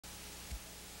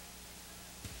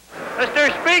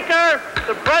Mr. Speaker,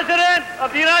 the President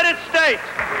of the United States.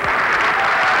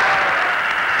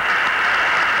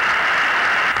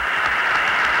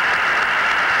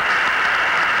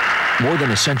 More than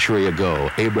a century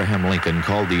ago, Abraham Lincoln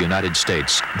called the United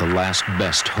States the last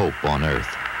best hope on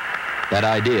earth. That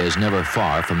idea is never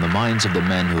far from the minds of the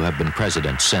men who have been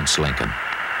president since Lincoln.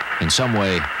 In some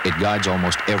way, it guides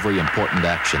almost every important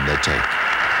action they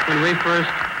take. When we first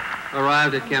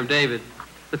arrived at Camp David,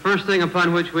 the first thing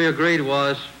upon which we agreed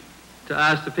was to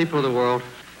ask the people of the world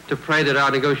to pray that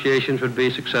our negotiations would be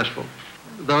successful.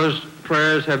 Those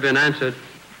prayers have been answered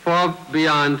far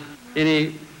beyond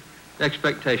any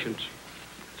expectations.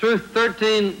 Through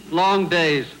 13 long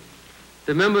days,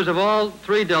 the members of all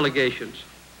three delegations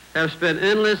have spent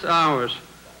endless hours,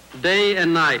 day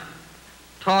and night,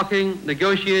 talking,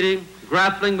 negotiating,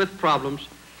 grappling with problems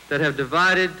that have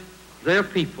divided their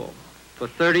people for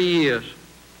 30 years.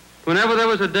 Whenever there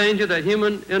was a danger that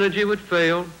human energy would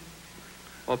fail,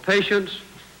 or patience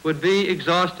would be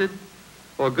exhausted,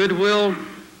 or goodwill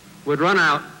would run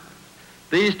out,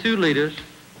 these two leaders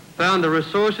found the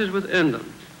resources within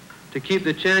them to keep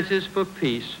the chances for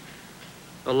peace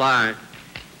alive.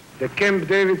 The Camp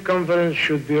David Conference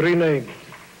should be renamed.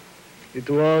 It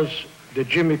was the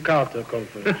Jimmy Carter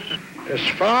Conference. As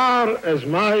far as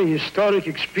my historic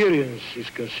experience is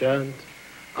concerned,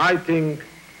 I think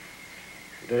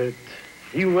that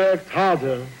he worked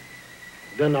harder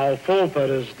than our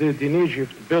forefathers did in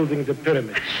Egypt building the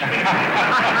pyramids.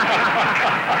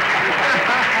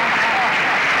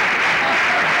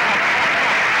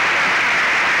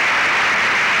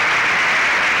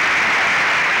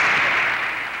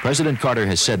 President Carter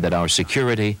has said that our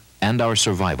security and our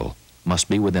survival must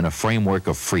be within a framework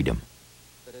of freedom.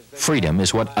 Freedom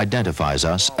is what identifies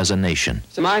us as a nation.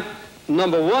 So my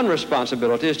number one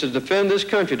responsibility is to defend this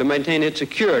country, to maintain its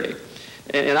security.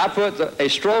 And I put a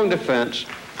strong defense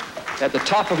at the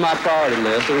top of my priority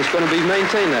list, and it's going to be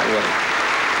maintained that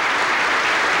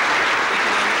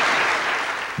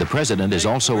way. The president is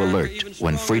also alert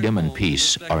when freedom and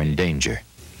peace are in danger.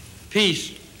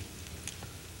 Peace.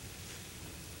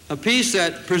 A peace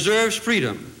that preserves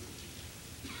freedom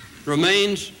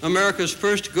remains America's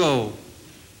first goal.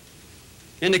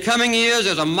 In the coming years,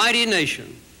 as a mighty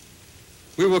nation,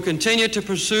 we will continue to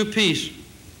pursue peace.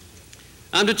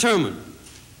 I'm determined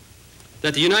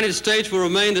that the United States will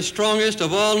remain the strongest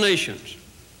of all nations,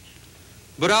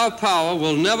 but our power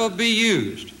will never be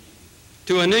used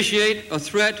to initiate a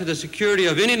threat to the security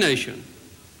of any nation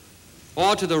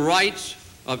or to the rights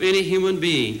of any human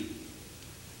being.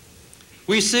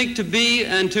 We seek to be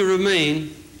and to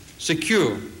remain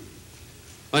secure,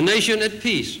 a nation at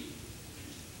peace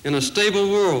in a stable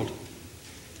world.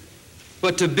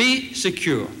 But to be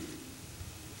secure,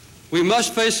 we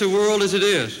must face the world as it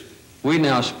is. We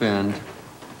now spend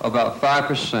about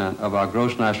 5% of our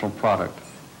gross national product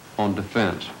on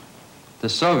defense. The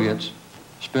Soviets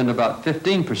spend about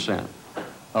 15%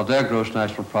 of their gross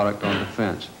national product on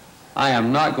defense. I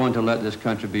am not going to let this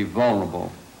country be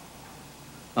vulnerable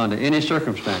under any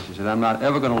circumstances, and I'm not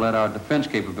ever going to let our defense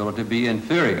capability be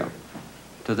inferior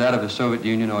to that of the Soviet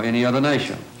Union or any other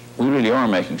nation. We really are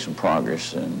making some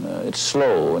progress, and it's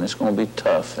slow, and it's going to be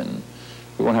tough, and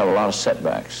we're going to have a lot of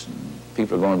setbacks, and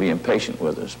people are going to be impatient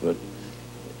with us, but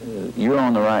you're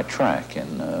on the right track,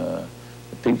 and the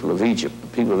people of Egypt, the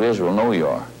people of Israel know you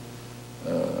are.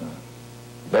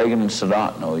 Begin and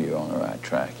Sadat know you're on the right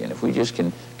track, and if we just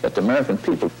can get the American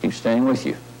people to keep staying with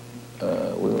you,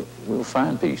 we'll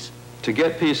find peace. To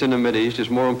get peace in the Mideast is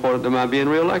more important than my being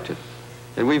reelected.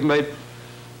 And we've made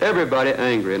everybody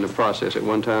angry in the process at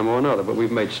one time or another, but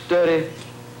we've made steady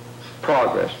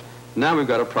progress. Now we've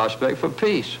got a prospect for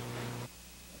peace.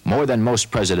 More than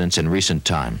most presidents in recent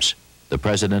times, the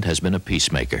president has been a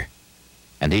peacemaker,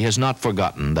 and he has not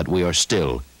forgotten that we are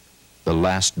still the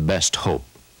last best hope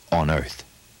on earth.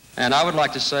 And I would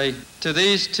like to say to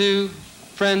these two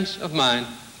friends of mine,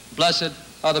 blessed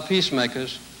are the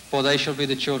peacemakers, for they shall be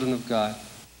the children of God.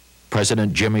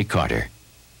 President Jimmy Carter,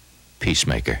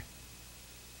 peacemaker.